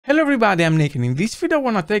Hello everybody, I'm Nick, and in this video I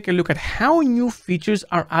want to take a look at how new features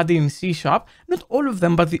are added in C#, not all of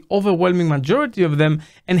them, but the overwhelming majority of them,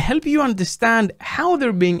 and help you understand how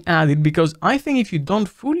they're being added, because I think if you don't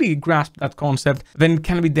fully grasp that concept, then it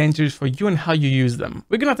can be dangerous for you and how you use them.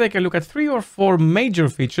 We're going to take a look at 3 or 4 major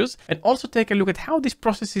features, and also take a look at how this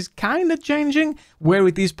process is kind of changing, where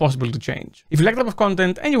it is possible to change. If you like that type of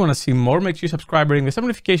content and you want to see more, make sure you subscribe, ring the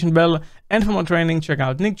notification bell, and for more training, check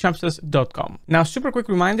out Chapsas.com. Now, super quick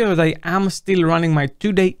reminder that I am still running my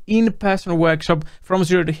 2-day in-person workshop from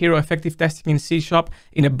zero to hero effective testing in C#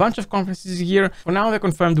 in a bunch of conferences here. For now, the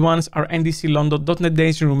confirmed ones are NDC London, dotnet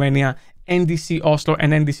Days in Romania, NDC Oslo,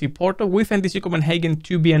 and NDC Porto, with NDC Copenhagen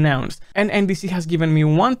to be announced. And NDC has given me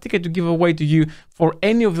 1 ticket to give away to you for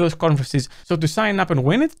any of those conferences. So to sign up and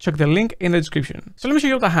win it, check the link in the description. So let me show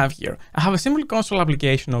you what I have here. I have a simple console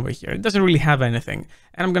application over here. It doesn't really have anything.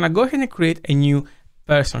 And I'm going to go ahead and create a new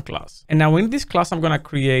person class. And now in this class, I'm going to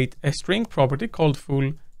create a string property called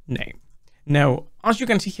full name. Now, as you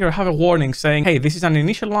can see here, I have a warning saying, hey, this is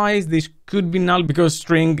uninitialized, this could be null because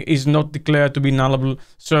string is not declared to be nullable.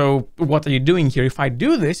 So what are you doing here? If I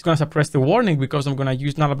do this, it's going to suppress the warning because I'm going to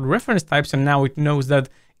use nullable reference types, and now it knows that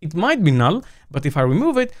it might be null. But if I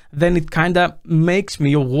remove it, then it kind of makes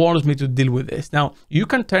me or warns me to deal with this. Now, you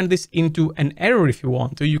can turn this into an error if you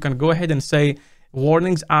want to. You can go ahead and say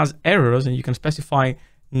warnings as errors, and you can specify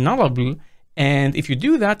nullable. And if you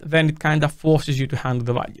do that, then it kind of forces you to handle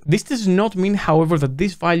the value. This does not mean, however, that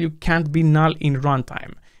this value can't be null in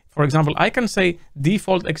runtime. For example, I can say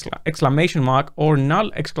default exclamation mark or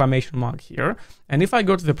null exclamation mark here. And if I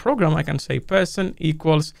go to the program, I can say person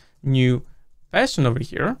equals new person over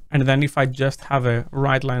here. And then if I just have a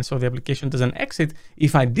write line so the application doesn't exit,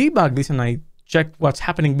 if I debug this and I check what's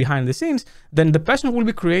happening behind the scenes, then the person will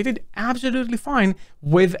be created absolutely fine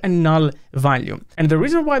with a null value. And the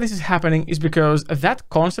reason why this is happening is because that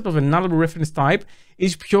concept of a nullable reference type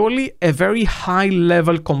is purely a very high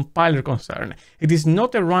level compiler concern. It is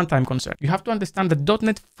not a runtime concern. You have to understand that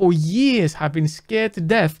 .NET for years have been scared to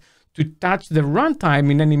death to touch the runtime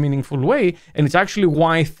in any meaningful way. And it's actually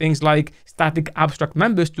why things like static abstract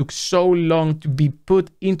members took so long to be put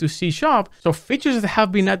into C#. So features that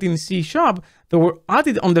have been added in C# that were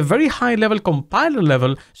added on the very high level compiler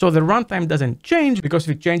level, so the runtime doesn't change, because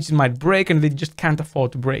if it changes it might break and they just can't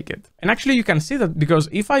afford to break it. And actually you can see that, because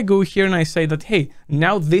if I go here and I say that, hey,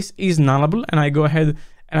 now this is nullable, and I go ahead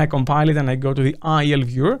and I compile it and I go to the IL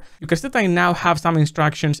viewer, you can see that I now have some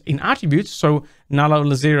instructions in attributes, so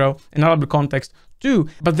nullable 0 and nullable context 2,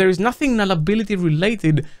 but there is nothing nullability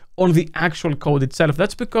related on the actual code itself.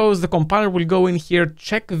 That's because the compiler will go in here,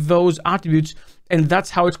 check those attributes, and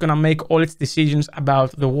that's how it's going to make all its decisions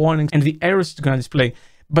about the warnings and the errors it's going to display.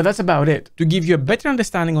 But that's about it. To give you a better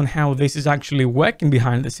understanding on how this is actually working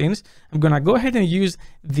behind the scenes, I'm going to go ahead and use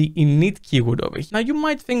the init keyword over here. Now, you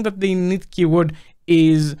might think that the init keyword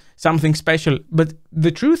is something special, but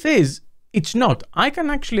the truth is it's not. I can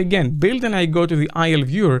actually, again, build and I go to the IL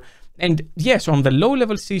viewer, and yes, on the low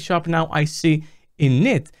level C# now I see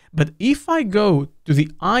init, but if I go to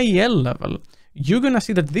the IL level, you're going to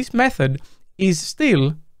see that this method is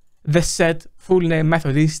still the set full name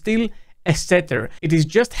method. It is still a setter. It is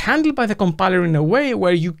just handled by the compiler in a way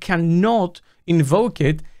where you cannot invoke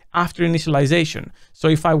it after initialization. So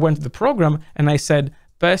if I went to the program and I said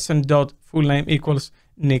person.fullname equals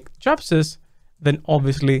Nick Chapsas, then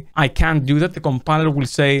obviously I can't do that. The compiler will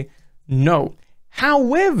say no.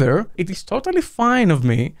 However, it is totally fine of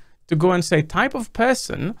me to go and say type of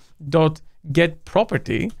person dot get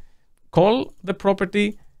property, call the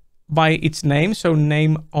property by its name, so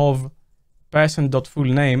name of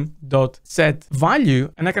person.fullname.set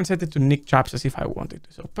value, and I can set it to Nick Chapsas if I wanted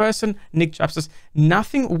to. So person Nick Chapsas,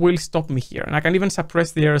 nothing will stop me here. And I can even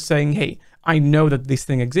suppress the error saying, hey, I know that this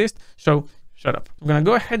thing exists, so shut up. I'm gonna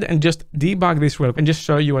go ahead and just debug this real quick and just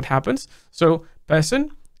show you what happens. So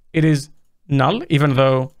person, it is null, even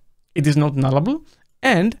though it is not nullable,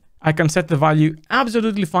 and I can set the value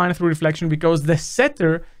absolutely fine through reflection because the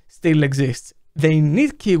setter still exists. The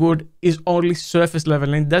init keyword is only surface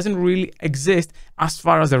level and it doesn't really exist as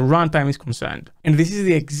far as the runtime is concerned. And this is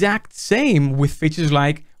the exact same with features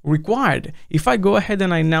like required. If I go ahead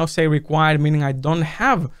and I now say required, meaning I don't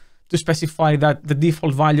have to specify that the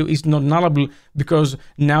default value is not nullable, because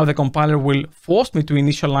now the compiler will force me to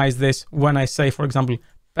initialize this when I say, for example,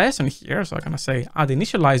 person here. So I'm going to say add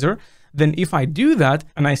initializer. Then if I do that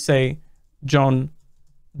and I say John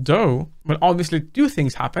Doe, well, obviously 2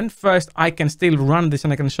 things happen. First, I can still run this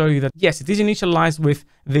and I can show you that, yes, it is initialized with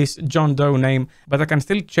this John Doe name, but I can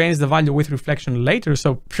still change the value with reflection later.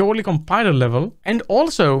 So purely compiler level. And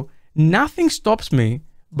also nothing stops me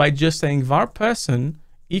by just saying var person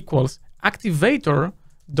equals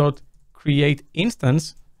activator.create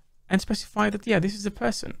instance and specify that, yeah, this is the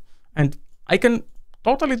person. And I can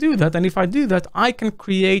totally do that. And if I do that, I can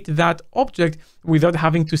create that object without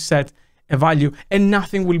having to set a value, and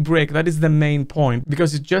nothing will break. That is the main point,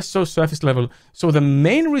 because it's just so surface level. So the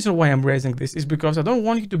main reason why I'm raising this is because I don't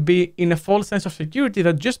want you to be in a false sense of security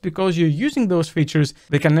that just because you're using those features,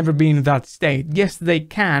 they can never be in that state. Yes, they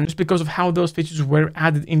can, just because of how those features were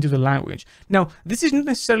added into the language. Now, this is not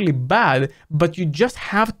necessarily bad, but you just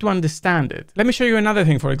have to understand it. Let me show you another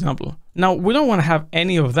thing, for example. Now, we don't want to have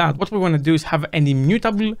any of that. What we want to do is have an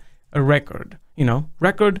immutable record. You know,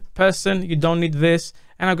 record, person, you don't need this.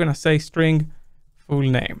 And I'm going to say string full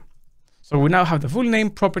name. So we now have the full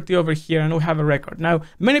name property over here, and we have a record. Now,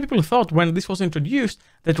 many people thought when this was introduced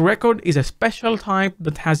that record is a special type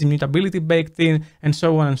that has immutability baked in, and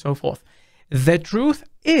so on and so forth. The truth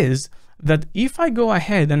is that if I go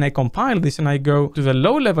ahead and I compile this and I go to the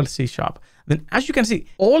low-level C#, then as you can see,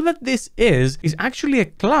 all that this is actually a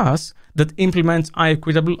class that implements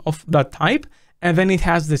IEquitable of that type. And then it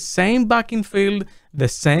has the same backing field, the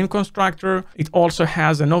same constructor. It also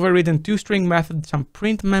has an overridden toString method, some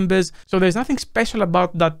print members. So there's nothing special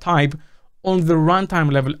about that type on the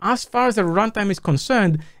runtime level. As far as the runtime is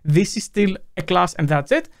concerned, this is still a class and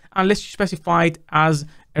that's it, unless you specify it as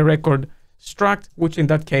a record struct, which in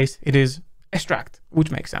that case, it is a struct,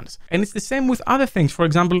 which makes sense. And it's the same with other things. For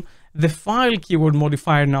example, the file keyword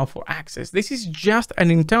modifier now for access. This is just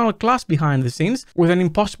an internal class behind the scenes with an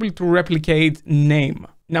impossible to replicate name.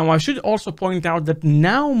 Now, I should also point out that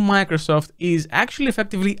now Microsoft is actually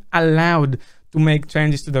effectively allowed to make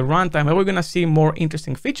changes to the runtime, and we're going to see more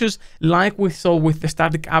interesting features like we saw with the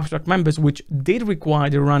static abstract members, which did require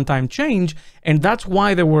the runtime change, and that's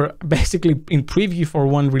why they were basically in preview for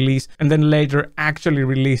one release and then later actually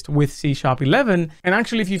released with C# 11. And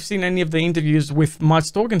actually, if you've seen any of the interviews with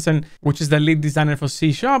Mats Torgensen, which is the lead designer for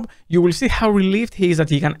C#, you will see how relieved he is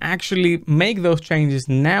that he can actually make those changes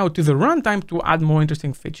now to the runtime to add more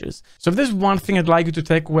interesting features. So if there's one thing I'd like you to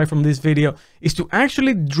take away from this video is to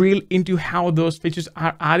actually drill into how those features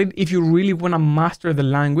are added if you really want to master the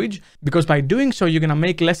language, because by doing so, you're going to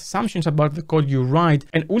make less assumptions about the code you write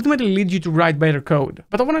and ultimately lead you to write better code.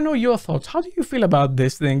 But I want to know your thoughts. How do you feel about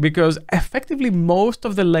this thing? Because effectively, most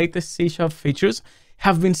of the latest C# features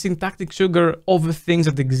have been syntactic sugar over things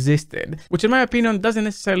that existed, which in my opinion doesn't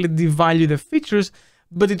necessarily devalue the features,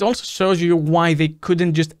 but it also shows you why they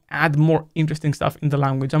couldn't just add more interesting stuff in the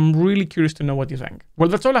language. I'm really curious to know what you think. Well,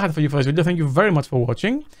 that's all I had for you for this video. Thank you very much for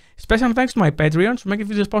watching. Special thanks to my Patreons for making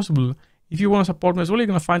videos possible. If you want to support me as well, you're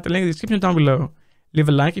going to find the link in the description down below. Leave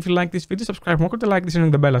a like if you like this video, subscribe more, click the like,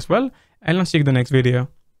 ring the bell as well, and I'll see you in the next video.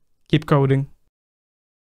 Keep coding.